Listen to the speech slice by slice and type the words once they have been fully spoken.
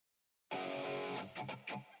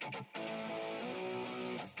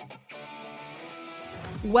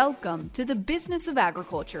Welcome to the Business of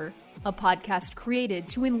Agriculture, a podcast created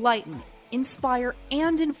to enlighten, inspire,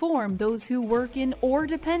 and inform those who work in or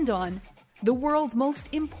depend on the world's most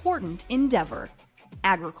important endeavor,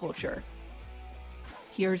 agriculture.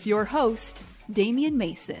 Here's your host, Damian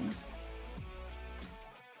Mason.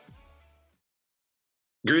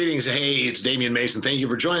 Greetings. Hey, it's Damian Mason. Thank you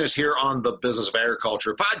for joining us here on the Business of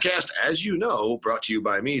Agriculture podcast. As you know, brought to you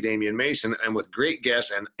by me, Damian Mason, and with great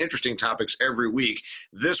guests and interesting topics every week.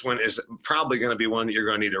 This one is probably going to be one that you're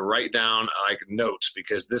going to need to write down like notes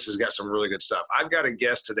because this has got some really good stuff. I've got a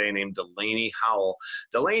guest today named Delaney Howell.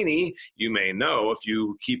 Delaney, you may know if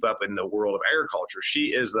you keep up in the world of agriculture.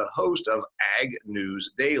 She is the host of Ag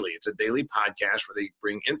News Daily. It's a daily podcast where they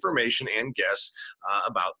bring information and guests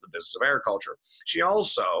about the business of agriculture. She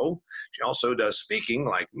also does speaking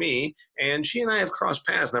like me, and she and I have crossed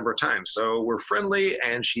paths a number of times. So we're friendly,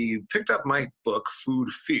 and she picked up my book, Food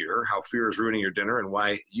Fear, How Fear is Ruining Your Dinner and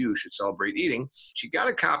Why You Should Celebrate Eating. She got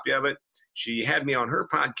a copy of it. She had me on her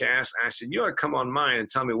podcast, and I said, you ought to come on mine and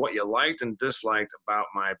tell me what you liked and disliked about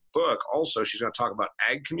my book. Also, she's going to talk about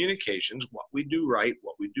ag communications, what we do right,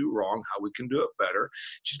 what we do wrong, how we can do it better.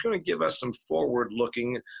 She's going to give us some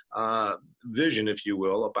forward-looking vision, if you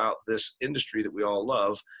will, about this industry that we all love,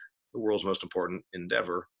 the world's most important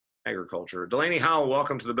endeavor, agriculture. Delaney Howell,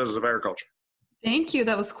 welcome to the Business of Agriculture. Thank you.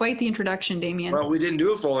 That was quite the introduction, Damian. Well, we didn't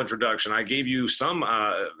do a full introduction. I gave you some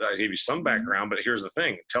background, but here's the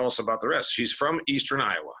thing. Tell us about the rest. She's from Eastern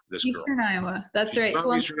Iowa, this girl. Eastern Iowa. That's right.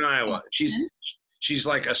 From Eastern Iowa. She's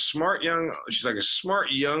like a smart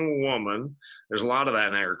young woman. There's a lot of that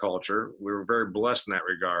in agriculture. We were very blessed in that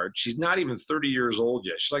regard. She's not even 30 years old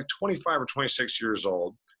yet. She's like 25 or 26 years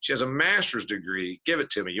old. She has a master's degree. Give it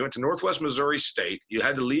to me. You went to Northwest Missouri State. You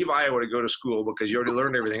had to leave Iowa to go to school because you already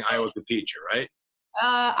learned everything Iowa could teach you, right?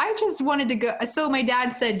 I just wanted to go. So my dad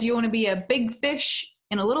said, do you want to be a big fish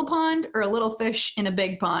in a little pond or a little fish in a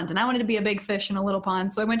big pond? And I wanted to be a big fish in a little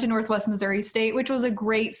pond. So I went to Northwest Missouri State, which was a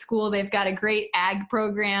great school. They've got a great ag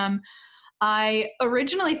program. I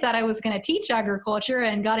originally thought I was going to teach agriculture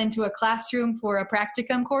and got into a classroom for a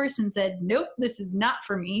practicum course and said, nope, this is not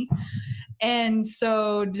for me. And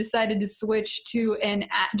so decided to switch to a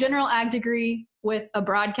general ag degree with a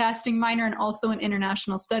broadcasting minor and also an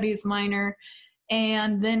international studies minor.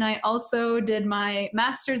 And then I also did my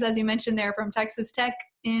master's, as you mentioned there, from Texas Tech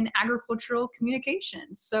in agricultural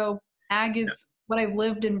communications. So ag is what I've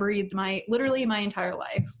lived and breathed literally my entire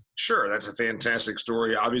life. Sure, that's a fantastic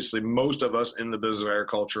story. Obviously, most of us in the business of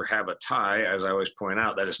agriculture have a tie, as I always point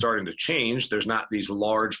out, that is starting to change. There's not these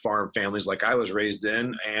large farm families like I was raised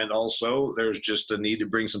in, and also there's just a need to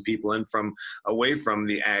bring some people in from away from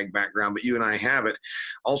the ag background, but you and I have it.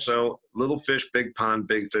 Also, little fish, big pond,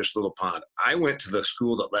 big fish, little pond. I went to the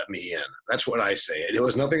school that let me in. That's what I say. It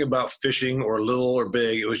was nothing about fishing or little or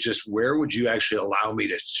big. It was just, where would you actually allow me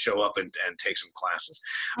to show up and take some classes?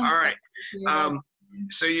 All right.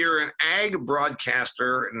 So you're an ag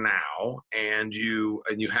broadcaster now, and you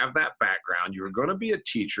have that background. You were going to be a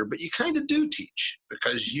teacher, but you kind of do teach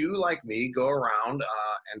because you, like me, go around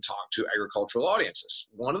and talk to agricultural audiences.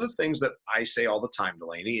 One of the things that I say all the time,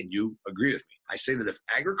 Delaney, and you agree with me, I say that if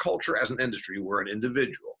agriculture as an industry were an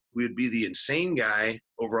individual, we would be the insane guy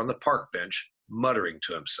over on the park bench muttering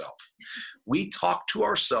to himself. We talk to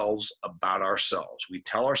ourselves about ourselves. We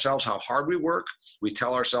tell ourselves how hard we work. We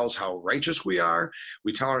tell ourselves how righteous we are.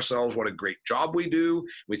 We tell ourselves what a great job we do.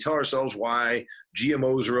 We tell ourselves why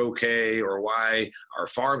GMOs are okay or why our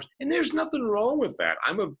farms, and there's nothing wrong with that.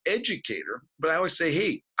 I'm an educator, but I always say,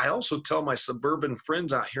 hey, I also tell my suburban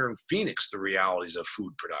friends out here in Phoenix the realities of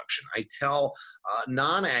food production. I tell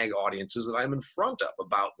non-ag audiences that I'm in front of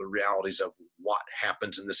about the realities of what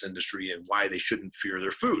happens in this industry and why they shouldn't fear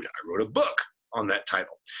their food. I wrote a book on that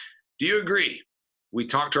title. Do you agree? We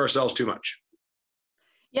talk to ourselves too much.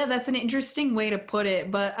 Yeah, that's an interesting way to put it,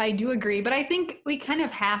 but I do agree. But I think we kind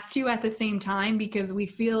of have to at the same time because we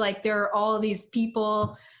feel like there are all these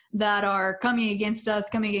people that are coming against us,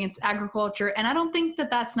 coming against agriculture. And I don't think that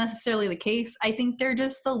that's necessarily the case. I think they're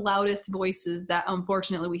just the loudest voices that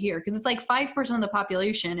unfortunately we hear because it's like 5% of the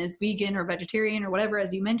population is vegan or vegetarian or whatever,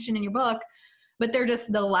 as you mentioned in your book, but they're just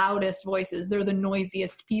the loudest voices. They're the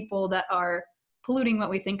noisiest people that are polluting what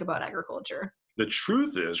we think about agriculture. The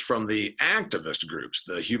truth is, from the activist groups,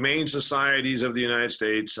 the Humane Societies of the United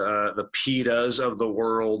States, the PETAs of the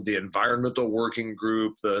world, the Environmental Working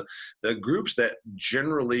Group, the groups that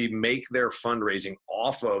generally make their fundraising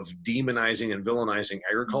off of demonizing and villainizing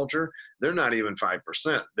agriculture, they're not even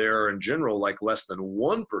 5%. They're in general like less than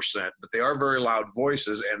 1%, but they are very loud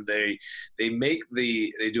voices, and they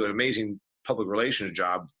do an amazing public relations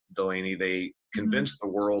job, Delaney. They convince the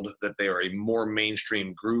world that they are a more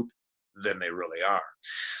mainstream group than they really are.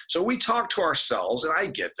 So we talk to ourselves, and I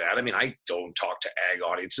get that. I mean, I don't talk to ag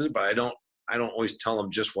audiences, but I don't always tell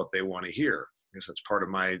them just what they want to hear. I guess that's part of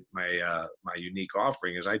my unique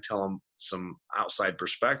offering is I tell them some outside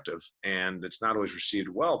perspective, and it's not always received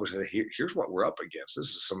well, but here's what we're up against. This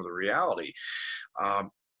is some of the reality.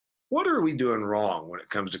 What are we doing wrong when it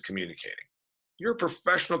comes to communicating? You're a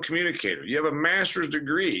professional communicator. You have a master's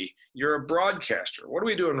degree. You're a broadcaster. What are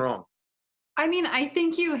we doing wrong? I mean, I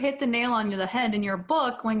think you hit the nail on the head in your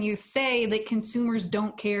book when you say that consumers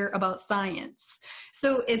don't care about science.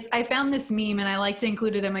 So I found this meme, and I like to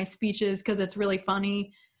include it in my speeches because it's really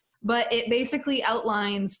funny, but it basically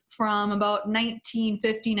outlines from about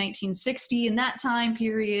 1950, 1960, in that time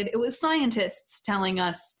period, it was scientists telling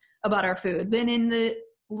us about our food. Then in the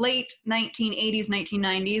late 1980s,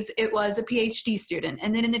 1990s, it was a PhD student.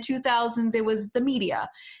 And then in the 2000s, it was the media.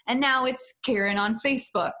 And now it's Karen on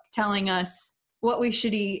Facebook telling us what we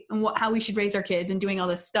should eat and how we should raise our kids and doing all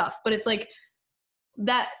this stuff. But it's like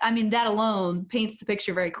that, I mean, that alone paints the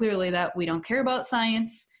picture very clearly that we don't care about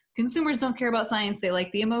science. Consumers don't care about science. They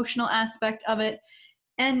like the emotional aspect of it.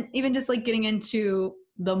 And even just like getting into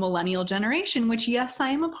the millennial generation, which yes, I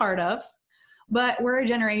am a part of. But we're a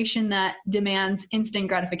generation that demands instant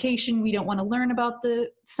gratification. We don't want to learn about the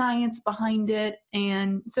science behind it.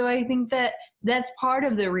 And so I think that that's part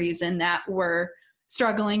of the reason that we're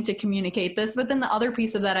struggling to communicate this. But then the other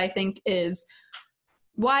piece of that, I think, is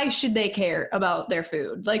why should they care about their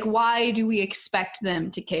food? Like, why do we expect them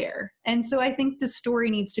to care? And so I think the story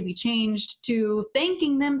needs to be changed to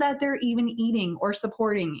thanking them that they're even eating or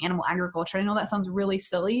supporting animal agriculture. I know that sounds really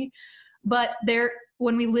silly, but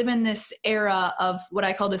when we live in this era of what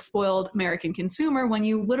I call the spoiled American consumer, when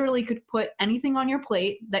you literally could put anything on your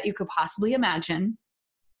plate that you could possibly imagine,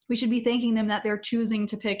 we should be thanking them that they're choosing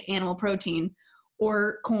to pick animal protein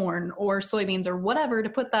or corn or soybeans or whatever to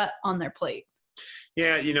put that on their plate.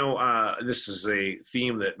 Yeah, this is a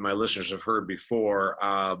theme that my listeners have heard before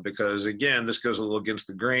because, again, this goes a little against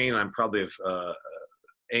the grain. I'm probably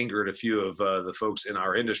angered a few of the folks in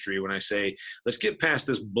our industry when I say, let's get past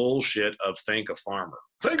this bullshit of thank a farmer.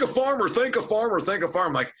 Thank a farmer, thank a farmer, thank a farmer.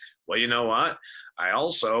 I'm like, well, you know what? I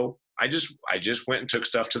just went and took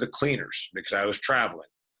stuff to the cleaners because I was traveling.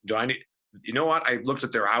 You know what? I looked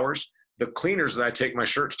at their hours. The cleaners that I take my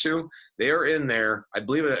shirts to, they are in there, I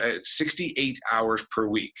believe, at 68 hours per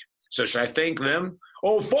week. So should I thank them?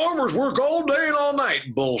 Oh, farmers work all day and all night.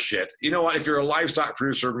 Bullshit. You know what? If you're a livestock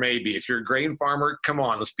producer, maybe. If you're a grain farmer, come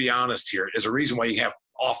on, let's be honest here. There's a reason why you have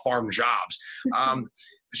off-farm jobs.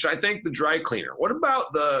 Should I thank the dry cleaner? What about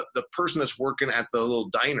the person that's working at the little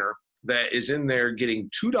diner that is in there getting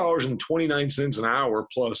 $2.29 an hour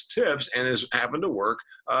plus tips and is having to work,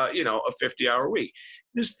 a 50-hour week?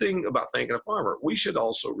 This thing about thanking a farmer, we should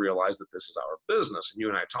also realize that this is our business, and you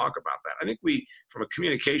and I talk about that. I think we, from a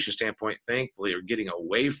communication standpoint, thankfully, are getting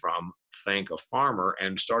away from thank a farmer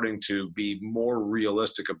and starting to be more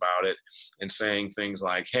realistic about it and saying things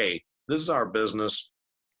like, hey, this is our business.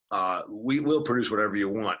 We will produce whatever you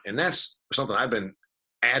want. And that's something I've been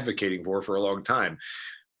advocating for a long time.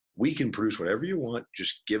 We can produce whatever you want.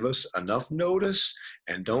 Just give us enough notice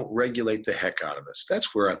and don't regulate the heck out of us.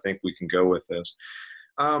 That's where I think we can go with this.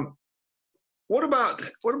 What about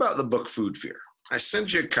the book Food Fear? I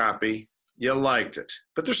sent you a copy. You liked it,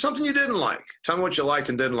 but there's something you didn't like. Tell me what you liked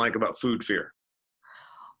and didn't like about Food Fear.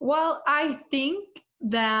 Well, I think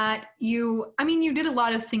that you did a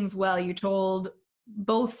lot of things well. You told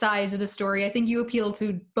both sides of the story. I think you appealed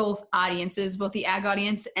to both audiences, both the ag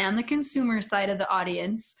audience and the consumer side of the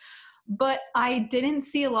audience. But I didn't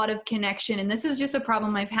see a lot of connection. And this is just a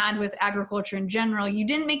problem I've had with agriculture in general. You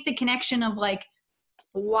didn't make the connection of like,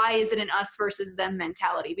 why is it an us versus them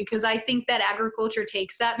mentality? Because I think that agriculture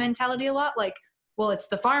takes that mentality a lot. Like, well, it's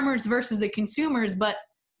the farmers versus the consumers, but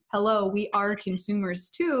hello, we are consumers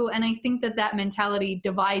too. And I think that mentality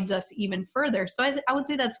divides us even further. So I would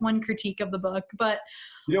say that's one critique of the book. But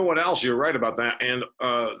you know what else? You're right about that. And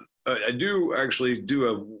I do actually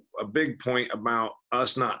do a big point about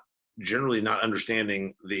us generally not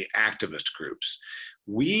understanding the activist groups.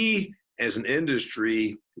 We, as an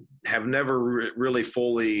industry, have never really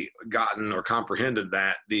fully gotten or comprehended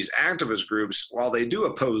that these activist groups, while they do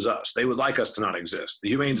oppose us, they would like us to not exist. The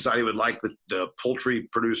Humane Society would like the poultry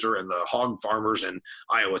producer and the hog farmers in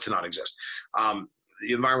Iowa to not exist.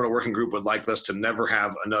 The Environmental Working Group would like us to never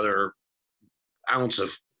have another ounce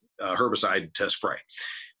of herbicide to spray.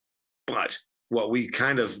 But what we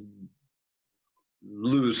kind of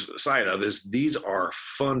lose sight of is these are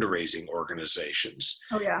fundraising organizations.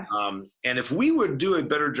 Oh, yeah. And if we would do a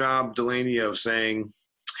better job, Delaney, of saying,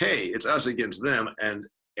 hey, it's us against them, and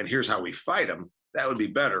here's how we fight them, that would be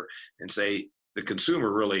better. And say the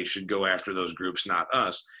consumer really should go after those groups, not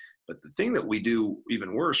us. But the thing that we do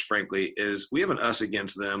even worse, frankly, is we have an us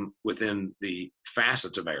against them within the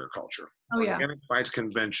facets of agriculture. Oh, yeah. Organic fights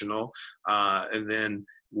conventional, and then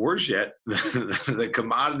worse yet, the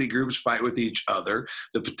commodity groups fight with each other.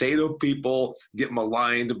 The potato people get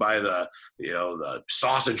maligned by the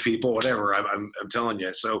sausage people, whatever. I'm telling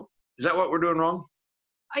you. So is that what we're doing wrong?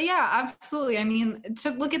 Yeah, absolutely. I mean,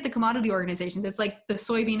 to look at the commodity organizations, it's like the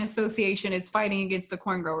Soybean Association is fighting against the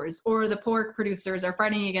corn growers, or the pork producers are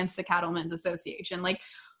fighting against the Cattlemen's Association. Like,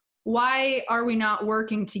 why are we not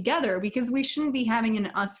working together? Because we shouldn't be having an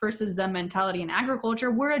us versus them mentality in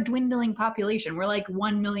agriculture. We're a dwindling population. We're like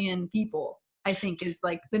 1 million people, I think, is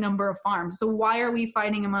like the number of farms. So why are we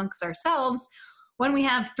fighting amongst ourselves when we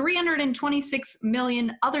have 326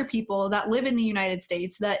 million other people that live in the United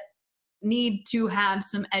States that need to have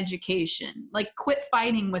some education? Like, quit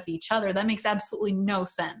fighting with each other. That makes absolutely no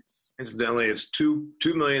sense. Incidentally, it's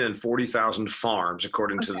 2,040,000 farms,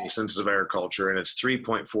 according to the Census of Agriculture, and it's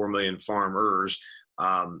 3.4 million farmers.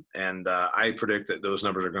 I predict that those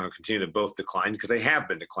numbers are going to continue to both decline, because they have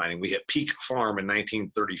been declining. We hit peak farm in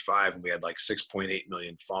 1935, and we had like 6.8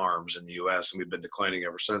 million farms in the U.S., and we've been declining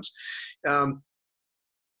ever since.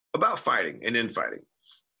 About fighting and infighting,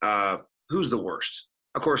 who's the worst?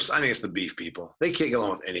 Of course, I think it's the beef people. They can't get along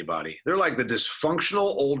with anybody. They're like the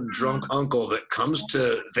dysfunctional old drunk uncle that comes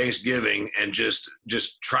to Thanksgiving and just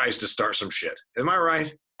tries to start some shit. Am I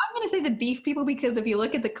right? I'm going to say the beef people, because if you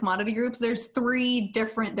look at the commodity groups, there's three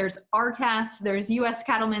different, there's RCAF, there's U.S.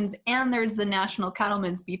 Cattlemen's, and there's the National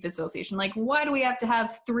Cattlemen's Beef Association. Like, why do we have to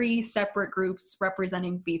have three separate groups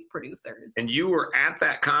representing beef producers? And you were at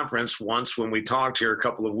that conference once when we talked here a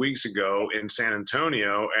couple of weeks ago in San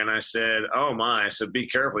Antonio, and I said, oh my, I said, be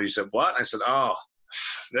careful. You said, what? I said, oh,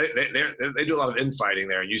 they do a lot of infighting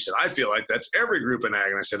there. And you said, I feel like that's every group in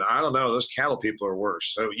ag. And I said, I don't know, those cattle people are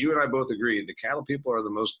worse. So you and I both agree, the cattle people are the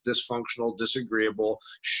most dysfunctional, disagreeable,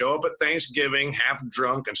 show up at Thanksgiving half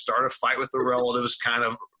drunk and start a fight with the relatives, kind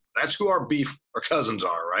of. That's who our beef or cousins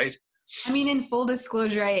are, right? I mean, in full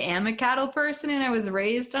disclosure, I am a cattle person, and I was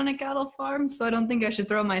raised on a cattle farm, so I don't think I should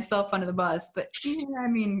throw myself under the bus. But I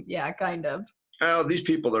mean, yeah, kind of. Oh, these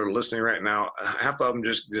people that are listening right now, half of them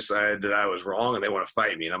just decided that I was wrong and they want to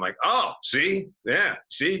fight me. And I'm like, oh, see? Yeah,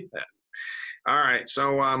 see? All right.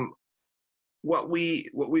 So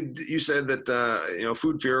you said that,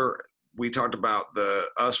 food fear, we talked about the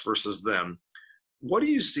us versus them. What do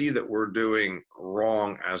you see that we're doing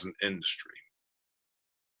wrong as an industry?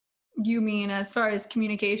 You mean as far as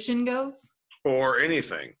communication goes? Or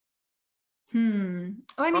anything. Well,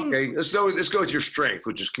 I mean, okay, let's go with your strength,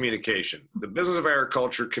 which is communication. The business of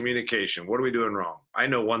agriculture, communication. What are we doing wrong? I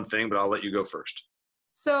know one thing, but I'll let you go first.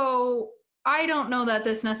 So I don't know that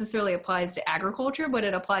this necessarily applies to agriculture, but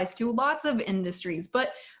it applies to lots of industries. But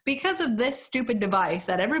because of this stupid device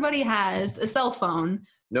that everybody has, a cell phone.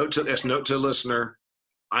 Note to listener,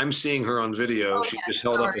 I'm seeing her on video. Oh, she yes, just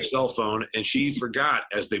held up her cell phone, and she forgot,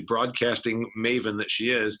 as the broadcasting maven that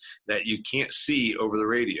she is, that you can't see over the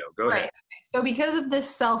radio. Go ahead. Okay. So because of this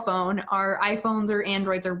cell phone, our iPhones or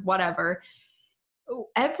Androids or whatever,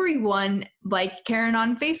 everyone, like Karen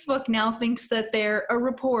on Facebook, now thinks that they're a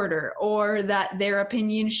reporter, or that their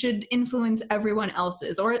opinion should influence everyone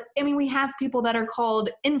else's. Or, I mean, we have people that are called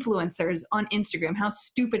influencers on Instagram. How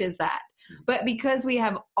stupid is that? But because we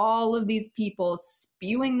have all of these people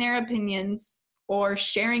spewing their opinions or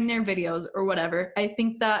sharing their videos or whatever, I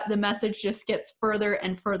think that the message just gets further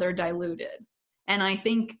and further diluted. And I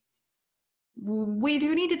think we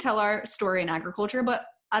do need to tell our story in agriculture, but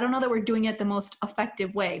I don't know that we're doing it the most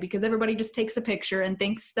effective way, because everybody just takes a picture and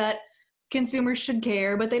thinks that consumers should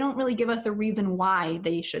care, but they don't really give us a reason why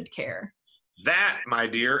they should care. That, my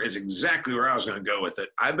dear, is exactly where I was going to go with it.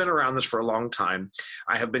 I've been around this for a long time.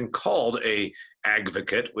 I have been called a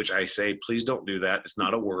advocate, which I say, please don't do that. It's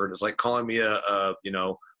not a word. It's like calling me a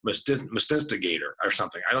mystigator or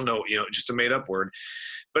something. I don't know, just a made up word.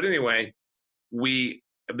 But anyway, we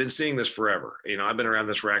have been seeing this forever. I've been around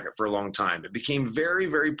this racket for a long time. It became very,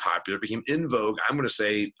 very popular. It became in vogue, I'm going to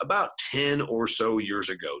say about 10 or so years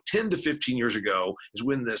ago. 10 to 15 years ago is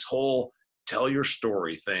when this whole tell your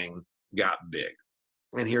story thing got big.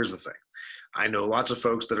 And here's the thing. I know lots of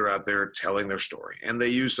folks that are out there telling their story, and they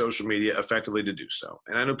use social media effectively to do so.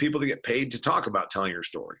 And I know people that get paid to talk about telling your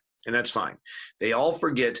story, and that's fine. They all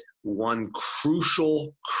forget one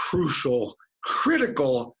critical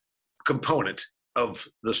component of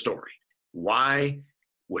the story. Why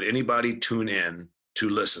would anybody tune in to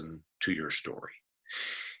listen to your story?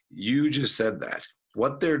 You just said that.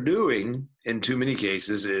 What they're doing in too many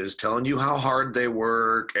cases is telling you how hard they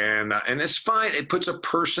work, and it's fine. It puts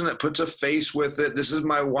a face with it. This is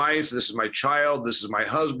my wife. This is my child. This is my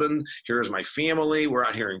husband. Here is my family. We're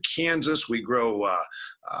out here in Kansas. We grow,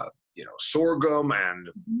 sorghum and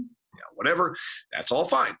whatever. That's all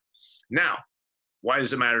fine. Now, why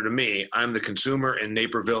does it matter to me? I'm the consumer in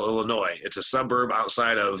Naperville, Illinois. It's a suburb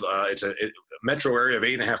outside of, it's a metro area of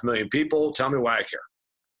 8.5 million people. Tell me why I care.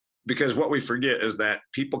 Because what we forget is that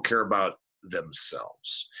people care about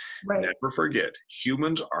themselves. Right. Never forget,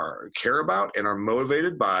 humans care about and are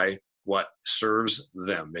motivated by what serves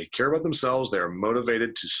them. They care about themselves. They are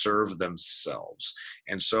motivated to serve themselves.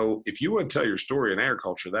 And so if you want to tell your story in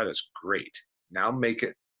agriculture, that is great. Now make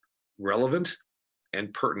it relevant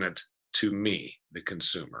and pertinent to me, the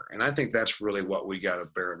consumer. And I think that's really what we got to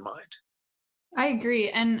bear in mind. I agree.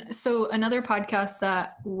 And so another podcast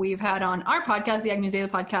that we've had on our podcast, the Ag News Daily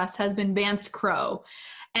podcast, has been Vance Crow.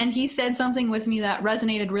 And he said something with me that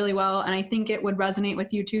resonated really well. And I think it would resonate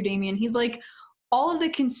with you too, Damien. He's like, all of the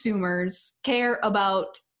consumers care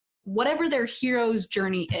about whatever their hero's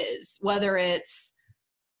journey is, whether it's,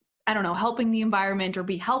 I don't know, helping the environment or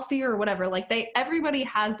be healthier or whatever. Like everybody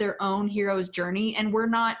has their own hero's journey, and we're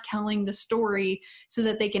not telling the story so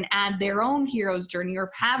that they can add their own hero's journey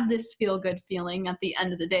or have this feel good feeling at the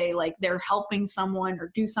end of the day, like they're helping someone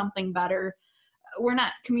or do something better. We're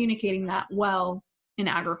not communicating that well in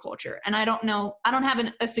agriculture. And I don't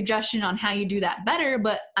have a suggestion on how you do that better,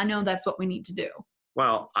 but I know that's what we need to do.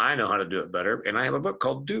 Well, I know how to do it better, and I have a book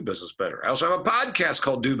called Do Business Better. I also have a podcast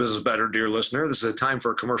called Do Business Better, dear listener. This is a time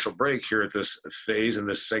for a commercial break here at this phase in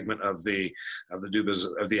this segment of the Business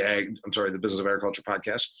of Agriculture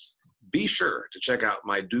podcast. Be sure to check out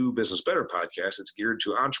my Do Business Better podcast. It's geared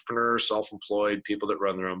to entrepreneurs, self-employed, people that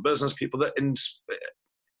run their own business, people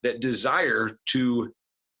that desire to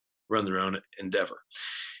run their own endeavor.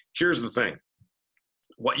 Here's the thing.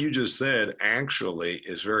 What you just said actually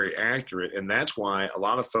is very accurate, and that's why a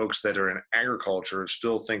lot of folks that are in agriculture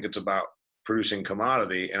still think it's about producing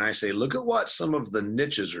commodity. And I say, look at what some of the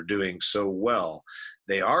niches are doing so well.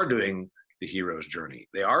 They are doing the hero's journey.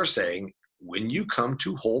 They are saying, when you come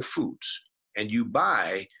to Whole Foods and you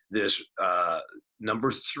buy this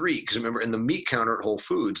number 3, because remember in the meat counter at Whole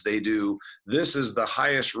Foods, they do, this is the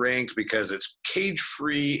highest ranked because it's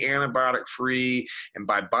cage-free, antibiotic-free, and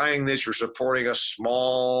by buying this, you're supporting a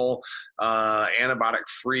small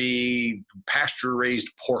antibiotic-free, pasture-raised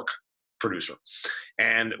pork producer.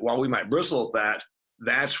 And while we might bristle at that,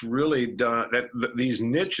 that's really done, these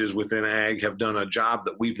niches within ag have done a job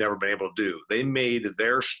that we've never been able to do. They made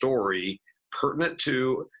their story pertinent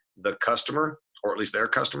to the customer, or at least their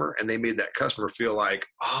customer, and they made that customer feel like,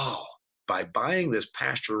 oh, by buying this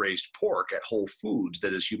pasture-raised pork at Whole Foods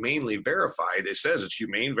that is humanely verified, it says it's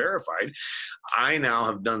humane verified, I now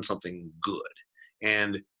have done something good.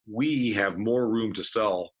 And we have more room to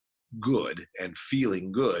sell good and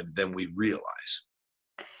feeling good than we realize.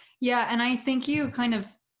 Yeah, and I think you kind of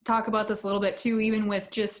talk about this a little bit too, even with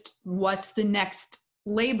just what's the next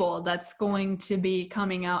label that's going to be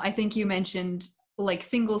coming out. I think you mentioned like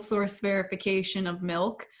single source verification of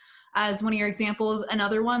milk as one of your examples.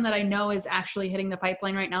 Another one that I know is actually hitting the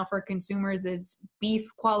pipeline right now for consumers is beef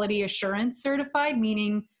quality assurance certified,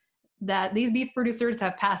 meaning that these beef producers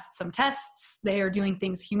have passed some tests, they are doing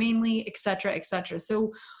things humanely, et cetera, et cetera.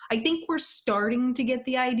 So I think we're starting to get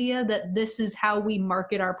the idea that this is how we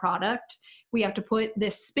market our product. We have to put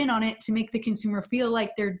this spin on it to make the consumer feel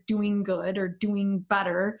like they're doing good or doing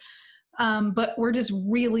better. But we're just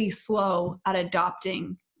really slow at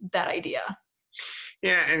adopting that idea.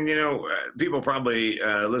 Yeah, and people probably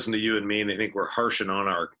listen to you and me, and they think we're harshing on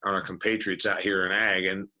our compatriots out here in ag,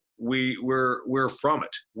 and we're from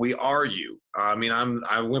it. We are you. I mean,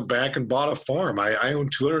 I went back and bought a farm. I own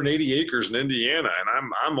 280 acres in Indiana, and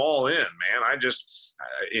I'm all in, man.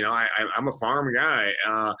 I'm a farm guy.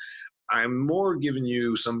 I'm more giving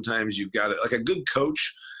you, sometimes you've got it like a good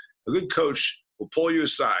coach. A good coach will pull you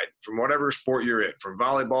aside from whatever sport you're in, from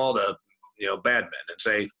volleyball to badminton, and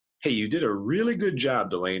say, hey, you did a really good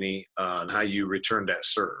job, Delaney, on how you returned that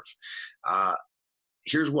serve.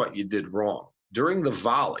 Here's what you did wrong. During the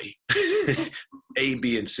volley, A,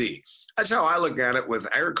 B, and C. That's how I look at it with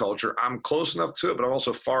agriculture. I'm close enough to it, but I'm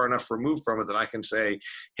also far enough removed from it that I can say,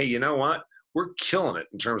 hey, you know what? We're killing it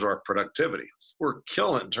in terms of our productivity. We're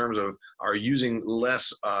killing it in terms of our using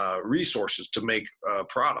less resources to make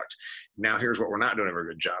product. Now, here's what we're not doing a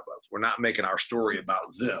very good job of. We're not making our story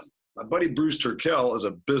about them. My buddy Bruce Turkel is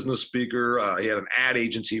a business speaker. He had an ad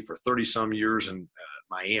agency for 30 some years in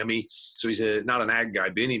Miami. So he's not an ag guy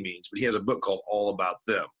by any means, but he has a book called All About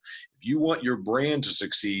Them. If you want your brand to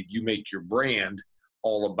succeed, you make your brand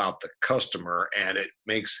all about the customer. And it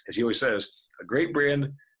makes, as he always says, a good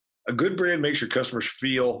brand makes your customers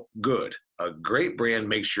feel good. A great brand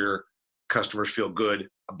makes your customers feel good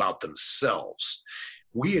about themselves.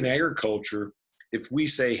 We in agriculture, if we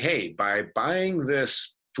say, hey, by buying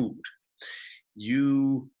this food,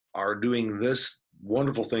 you are doing this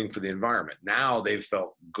wonderful thing for the environment. Now they've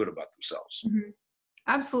felt good about themselves. Mm-hmm.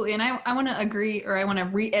 Absolutely. And I want to agree, or I want to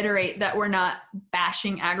reiterate that we're not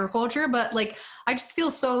bashing agriculture, but like, I just feel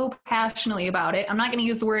so passionately about it. I'm not going to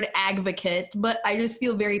use the word advocate, but I just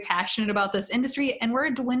feel very passionate about this industry, and we're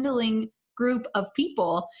a dwindling group of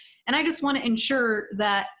people. And I just want to ensure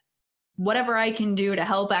that whatever I can do to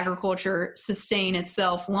help agriculture sustain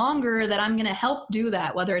itself longer, that I'm going to help do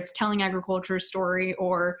that, whether it's telling agriculture's story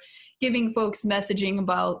or giving folks messaging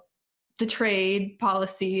about the trade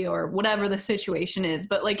policy or whatever the situation is.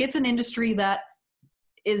 But like, it's an industry that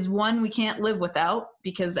is one we can't live without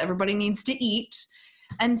because everybody needs to eat.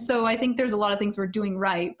 And so I think there's a lot of things we're doing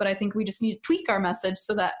right, but I think we just need to tweak our message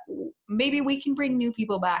so that maybe we can bring new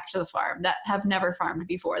people back to the farm that have never farmed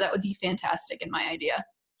before. That would be fantastic in my idea.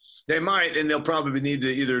 They might, and they'll probably need to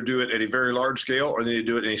either do it at a very large scale or they need to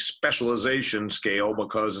do it in a specialization scale,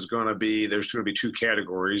 because there's going to be two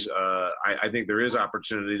categories. I think there is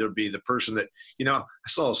opportunity. There'll be the person that, I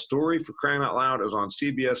saw a story, for crying out loud. It was on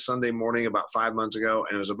CBS Sunday Morning about 5 months ago,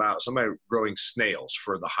 and it was about somebody growing snails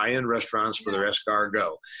for the high-end restaurants for their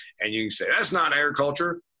escargot. And you can say, that's not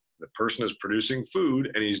agriculture. The person is producing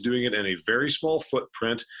food, and he's doing it in a very small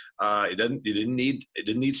footprint. It didn't need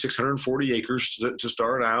 640 acres to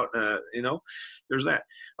start out. There's that.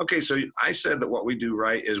 Okay, so I said that what we do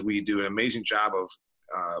right is we do an amazing job of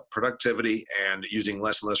productivity and using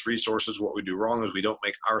less and less resources. What we do wrong is we don't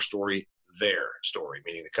make our story their story,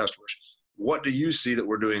 meaning the customers. What do you see that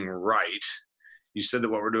we're doing right? You said that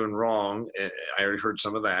what we're doing wrong. I already heard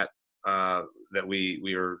some of that. That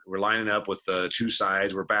we're lining up with two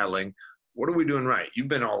sides. We're battling. What are we doing right? You've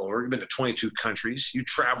been all over. You've been to 22 countries. You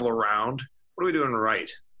travel around. What are we doing right?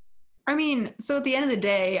 I mean, so at the end of the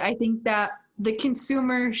day, I think that the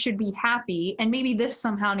consumer should be happy, and maybe this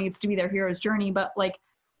somehow needs to be their hero's journey, but like,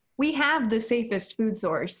 we have the safest food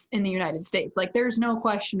source in the United States. Like, there's no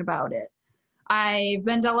question about it. I've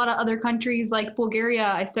been to a lot of other countries like Bulgaria.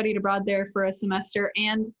 I studied abroad there for a semester,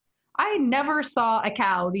 and I never saw a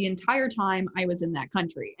cow the entire time I was in that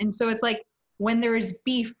country. And so it's like, when there is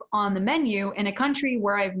beef on the menu in a country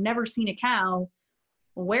where I've never seen a cow,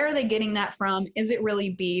 where are they getting that from? Is it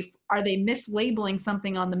really beef? Are they mislabeling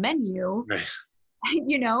something on the menu? Nice.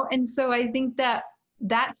 And so I think that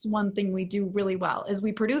that's one thing we do really well, is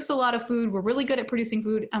we produce a lot of food. We're really good at producing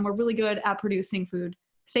food, and we're really good at producing food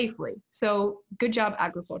safely. So good job,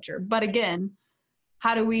 agriculture. But again,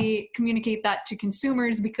 how do we communicate that to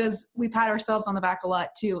consumers? Because we pat ourselves on the back a lot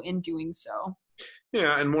too in doing so.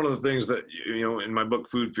 Yeah, and one of the things that, in my book,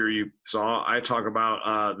 Food Fear, you saw, I talk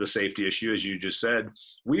about the safety issue, as you just said.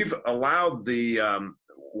 We've allowed the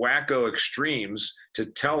wacko extremes to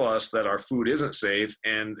tell us that our food isn't safe,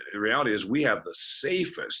 and the reality is we have the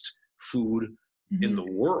safest food in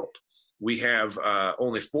the world. We have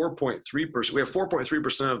only 4.3%. We have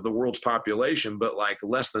 4.3% of the world's population, but like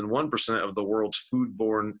less than 1% of the world's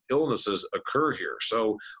foodborne illnesses occur here.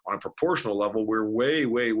 So on a proportional level, we're way,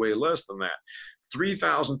 way, way less than that.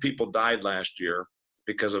 3,000 people died last year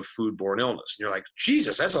because of foodborne illness. And you're like,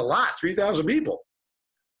 Jesus, that's a lot, 3,000 people.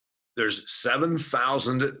 There's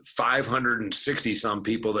 7,560 some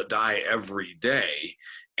people that die every day,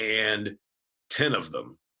 and 10 of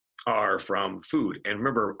them are from food. And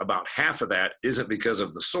remember, about half of that isn't because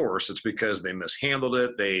of the source. It's because they mishandled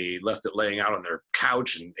it. They left it laying out on their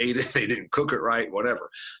couch and ate it. They didn't cook it right, whatever.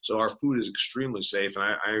 So our food is extremely safe. And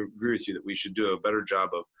I agree with you that we should do a better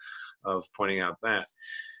job of pointing out that.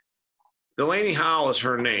 Delaney Howell is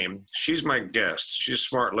her name. She's my guest. She's a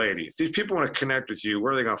smart lady. If these people want to connect with you,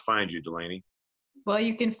 where are they going to find you, Delaney? Well,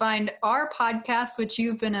 you can find our podcast, which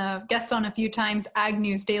you've been a guest on a few times, Ag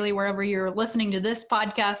News Daily, wherever you're listening to this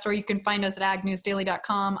podcast, or you can find us at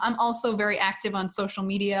agnewsdaily.com. I'm also very active on social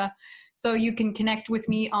media, so you can connect with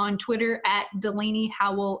me on Twitter at Delaney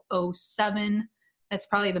Howell 07. That's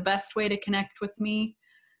probably the best way to connect with me.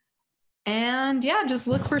 And yeah, just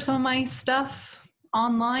look for some of my stuff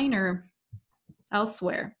online or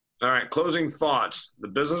elsewhere. All right, closing thoughts. The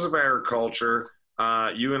business of agriculture.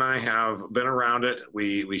 You and I have been around it.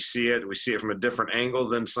 We see it. We see it from a different angle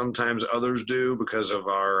than sometimes others do because of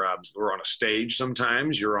our, we're on a stage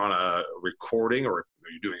sometimes. You're on a recording or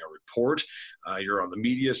you're doing a report, you're on the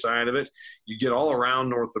media side of it. You get all around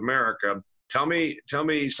North America. Tell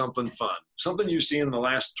me something fun, something you've seen in the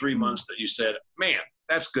last 3 months that you said, man,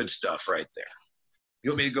 that's good stuff right there.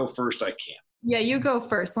 You want me to go first? I can. Yeah, you go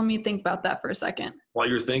first. Let me think about that for a second. While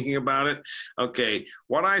you're thinking about it, okay,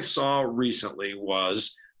 what I saw recently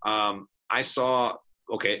was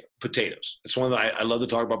potatoes. It's one that I love to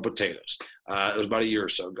talk about potatoes. It was about a year or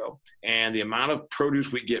so ago. And the amount of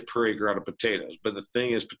produce we get per acre out of potatoes. But the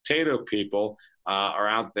thing is, potato people are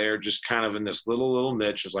out there just kind of in this little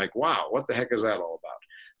niche. It's like, wow, what the heck is that all about?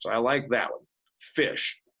 So I like that one.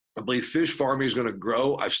 Fish. I believe fish farming is going to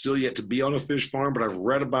grow. I've still yet to be on a fish farm, but I've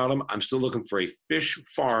read about them. I'm still looking for a fish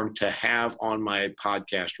farm to have on my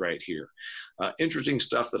podcast right here. Interesting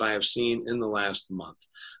stuff that I have seen in the last month.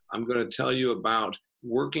 I'm going to tell you about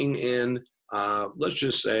working in, let's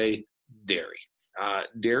just say, dairy.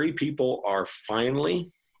 Dairy people are finally,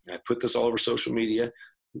 I put this all over social media,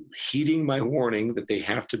 heeding my warning that they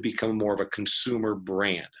have to become more of a consumer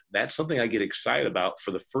brand. That's something I get excited about.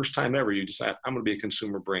 For the first time ever, you decide, I'm going to be a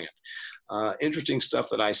consumer brand. Interesting stuff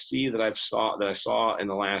that I see that I saw in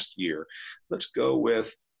the last year. Let's go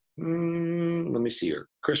with, let me see here,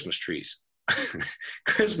 Christmas trees.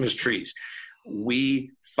 Christmas trees.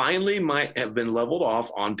 We finally might have been leveled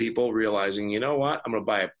off on people realizing, you know what, I'm going to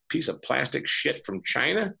buy a piece of plastic shit from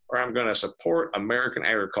China, or I'm going to support American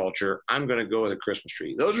agriculture. I'm going to go with a Christmas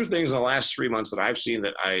tree. Those are things in the last 3 months that I've seen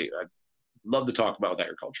that I love to talk about with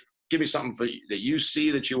agriculture. Give me something that you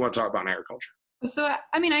see that you want to talk about in agriculture. So,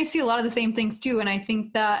 I mean, I see a lot of the same things too. And I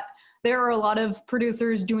think that there are a lot of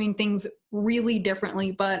producers doing things really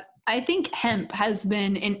differently, but I think hemp has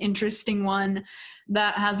been an interesting one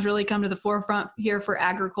that has really come to the forefront here for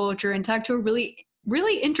agriculture, and talked to a really,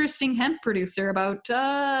 really interesting hemp producer about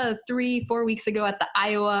 3-4 weeks ago at the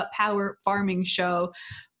Iowa Power Farming Show,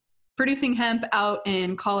 producing hemp out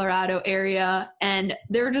in Colorado area. And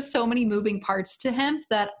there are just so many moving parts to hemp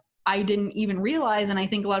that I didn't even realize. And I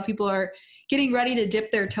think a lot of people are getting ready to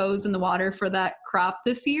dip their toes in the water for that crop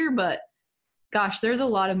this year, but gosh, there's a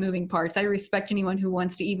lot of moving parts. I respect anyone who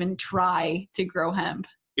wants to even try to grow hemp.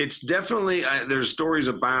 It's definitely, there's stories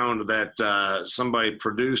abound that somebody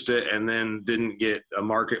produced it and then didn't get a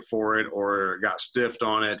market for it or got stiffed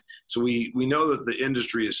on it. So we know that the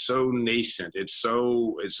industry is so nascent. It's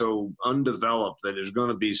so undeveloped that there's going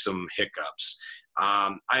to be some hiccups.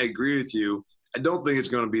 I agree with you. I don't think it's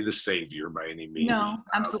going to be the savior by any means. No,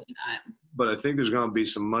 absolutely not. But I think there's going to be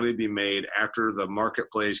some money to be made after the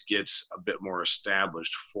marketplace gets a bit more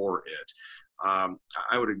established for it. I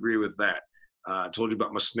would agree with that. I told you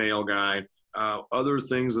about my snail guy. Other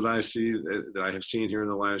things that I see that I have seen here in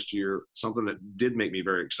the last year, something that did make me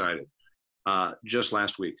very excited. Just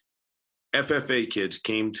last week, FFA kids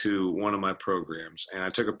came to one of my programs, and I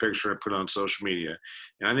took a picture and put it on social media.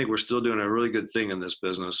 And I think we're still doing a really good thing in this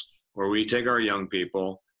business where we take our young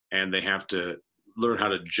people and they have to learn how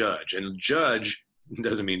to judge. And judge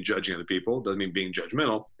doesn't mean judging other people, doesn't mean being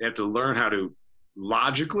judgmental. They have to learn how to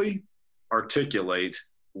logically articulate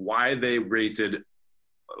why they rated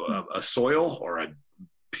a soil or a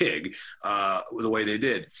pig the way they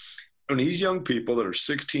did. When these young people that are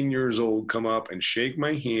 16 years old come up and shake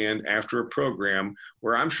my hand after a program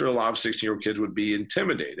where I'm sure a lot of 16-year-old kids would be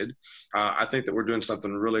intimidated, I think that we're doing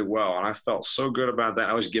something really well. And I felt so good about that. I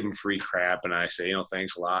always give them free crap and I say,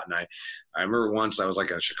 thanks a lot. And I remember once I was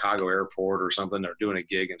like at a Chicago airport or something. They're doing a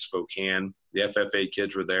gig in Spokane. The FFA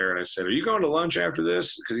kids were there. And I said, are you going to lunch after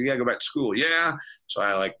this? Because you got to go back to school. Yeah. So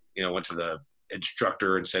I went to the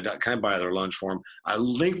instructor and said, can I buy their lunch for them? I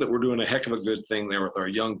think that we're doing a heck of a good thing there with our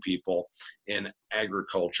young people in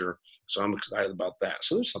agriculture. So I'm excited about that.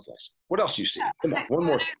 So there's something else. What else do you see? Come on, one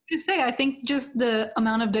more. I think just the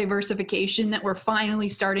amount of diversification that we're finally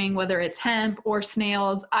starting, whether it's hemp or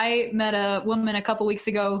snails. I met a woman a couple weeks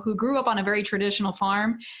ago who grew up on a very traditional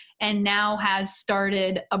farm and now has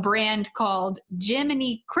started a brand called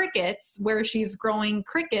Jiminy Crickets, where she's growing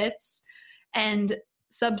crickets and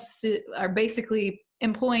are basically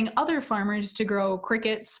employing other farmers to grow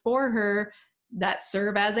crickets for her that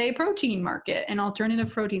serve as a protein market, an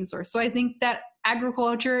alternative protein source. So I think that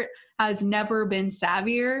agriculture has never been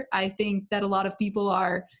savvier. I think that a lot of people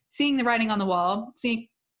are seeing the writing on the wall, seeing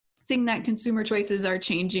that consumer choices are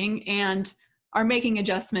changing and are making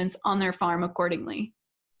adjustments on their farm accordingly.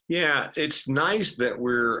 Yeah, it's nice that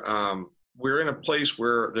we're in a place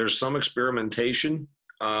where there's some experimentation,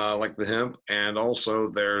 like the hemp, and also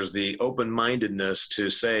there's the open-mindedness to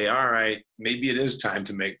say, all right, maybe it is time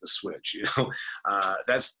to make the switch.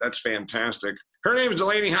 That's fantastic. Her name is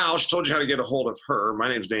Delaney Howell. She told you how to get a hold of her. My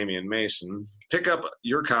name is Damian Mason. Pick up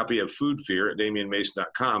your copy of Food Fear at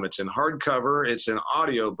DamianMason.com. It's in hardcover. It's an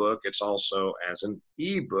audiobook. It's also as an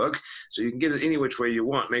ebook, so you can get it any which way you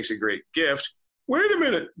want. Makes a great gift. Wait a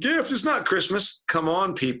minute. Gift? It's not Christmas. Come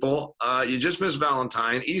on, people. You just missed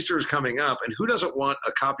Valentine. Easter is coming up, and who doesn't want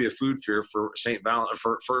a copy of Food Fear for St.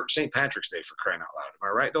 Patrick's Day, for crying out loud? Am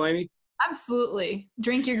I right, Delaney? Absolutely.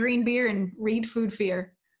 Drink your green beer and read Food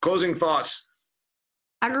Fear. Closing thoughts.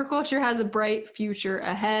 Agriculture has a bright future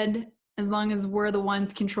ahead as long as we're the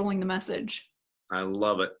ones controlling the message. I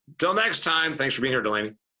love it. Till next time, thanks for being here,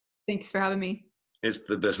 Delaney. Thanks for having me. It's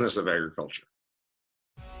the business of agriculture.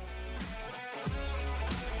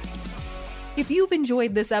 If you've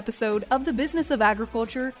enjoyed this episode of The Business of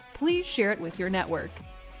Agriculture, please share it with your network.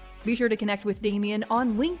 Be sure to connect with Damian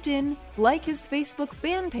on LinkedIn, like his Facebook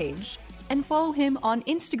fan page, and follow him on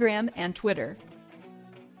Instagram and Twitter.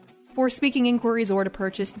 For speaking inquiries or to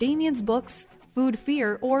purchase Damian's books, Food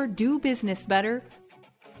Fear, or Do Business Better,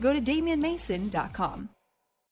 go to DamianMason.com.